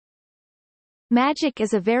Magic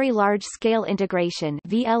is a very large-scale integration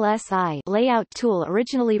 (VLSI) layout tool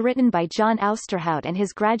originally written by John Ousterhout and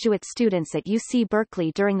his graduate students at UC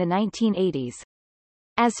Berkeley during the 1980s.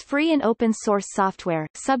 As free and open-source software,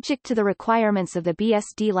 subject to the requirements of the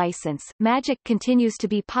BSD license, Magic continues to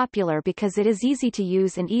be popular because it is easy to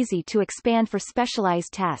use and easy to expand for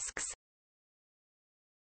specialized tasks.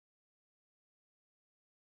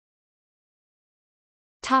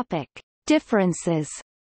 Topic: Differences.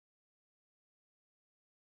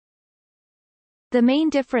 The main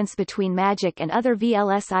difference between Magic and other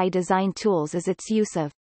VLSI design tools is its use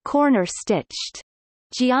of corner-stitched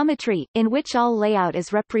geometry, in which all layout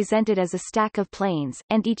is represented as a stack of planes,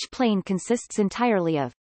 and each plane consists entirely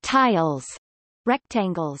of tiles,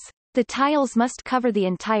 rectangles. The tiles must cover the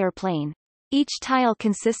entire plane. Each tile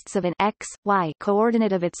consists of an x, y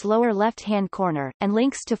coordinate of its lower left-hand corner, and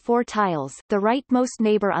links to 4 tiles, the rightmost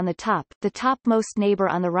neighbor on the top, the topmost neighbor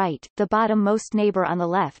on the right, the bottommost neighbor on the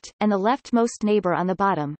left, and the leftmost neighbor on the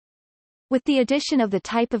bottom. With the addition of the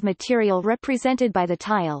type of material represented by the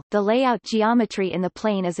tile, the layout geometry in the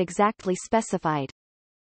plane is exactly specified.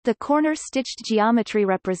 The corner-stitched geometry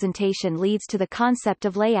representation leads to the concept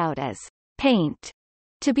of layout as paint,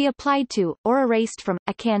 to be applied to, or erased from,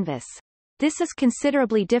 a canvas. This is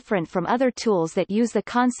considerably different from other tools that use the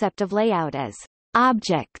concept of layout as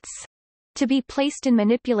objects, to be placed and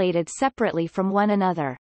manipulated separately from one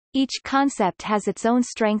another. Each concept has its own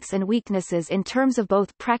strengths and weaknesses in terms of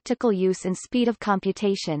both practical use and speed of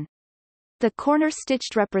computation. The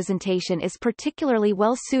corner-stitched representation is particularly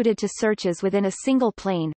well suited to searches within a single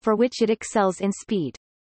plane, for which it excels in speed.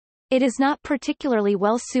 It is not particularly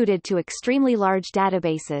well suited to extremely large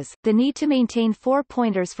databases. The need to maintain 4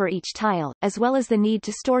 pointers for each tile, as well as the need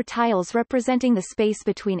to store tiles representing the space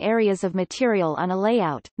between areas of material on a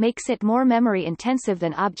layout, makes it more memory-intensive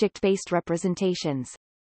than object-based representations.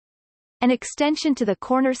 An extension to the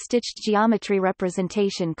corner-stitched geometry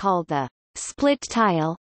representation called the split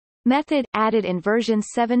tile method, added in version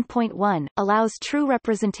 7.1, allows true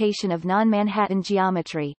representation of non-Manhattan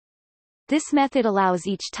geometry. This method allows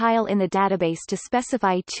each tile in the database to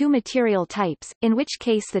specify 2 material types, in which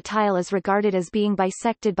case the tile is regarded as being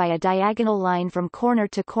bisected by a diagonal line from corner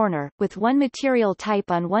to corner, with one material type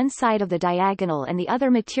on one side of the diagonal and the other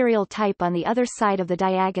material type on the other side of the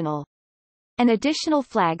diagonal. An additional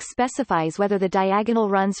flag specifies whether the diagonal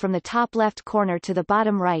runs from the top left corner to the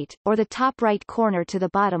bottom right, or the top right corner to the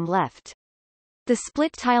bottom left. The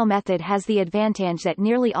split tile method has the advantage that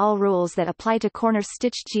nearly all rules that apply to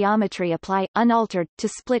corner-stitched geometry apply, unaltered, to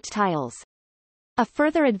split tiles. A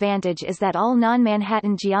further advantage is that all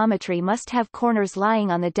non-Manhattan geometry must have corners lying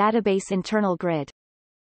on the database internal grid.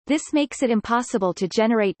 This makes it impossible to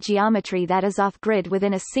generate geometry that is off-grid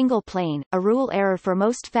within a single plane, a rule error for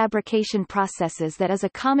most fabrication processes that is a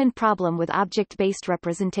common problem with object-based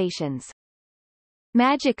representations.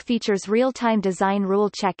 Magic features real-time design rule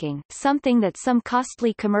checking, something that some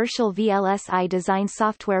costly commercial VLSI design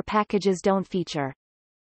software packages don't feature.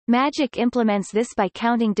 Magic implements this by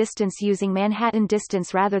counting distance using Manhattan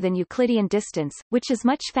distance rather than Euclidean distance, which is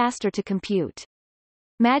much faster to compute.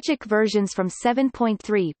 Magic versions from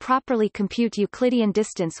 7.3 properly compute Euclidean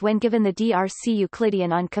distance when given the DRC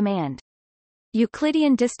Euclidean on command.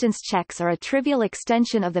 Euclidean distance checks are a trivial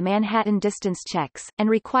extension of the Manhattan distance checks, and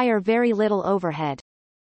require very little overhead.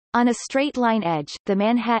 On a straight line edge, the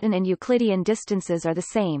Manhattan and Euclidean distances are the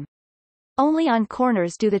same. Only on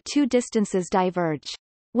corners do the 2 distances diverge.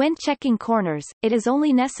 When checking corners, it is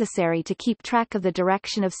only necessary to keep track of the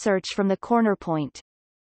direction of search from the corner point.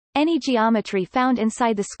 Any geometry found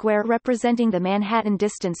inside the square representing the Manhattan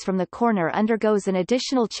distance from the corner undergoes an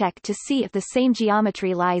additional check to see if the same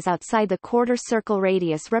geometry lies outside the quarter circle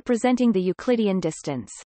radius representing the Euclidean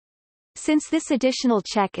distance. Since this additional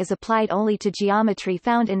check is applied only to geometry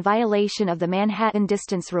found in violation of the Manhattan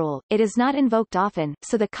distance rule, it is not invoked often,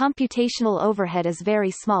 so the computational overhead is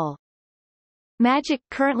very small. Magic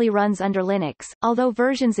currently runs under Linux, although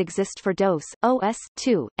versions exist for DOS,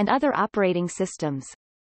 OS/2, and other operating systems.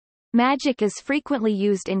 Magic is frequently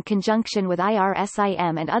used in conjunction with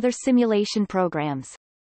IRSIM and other simulation programs.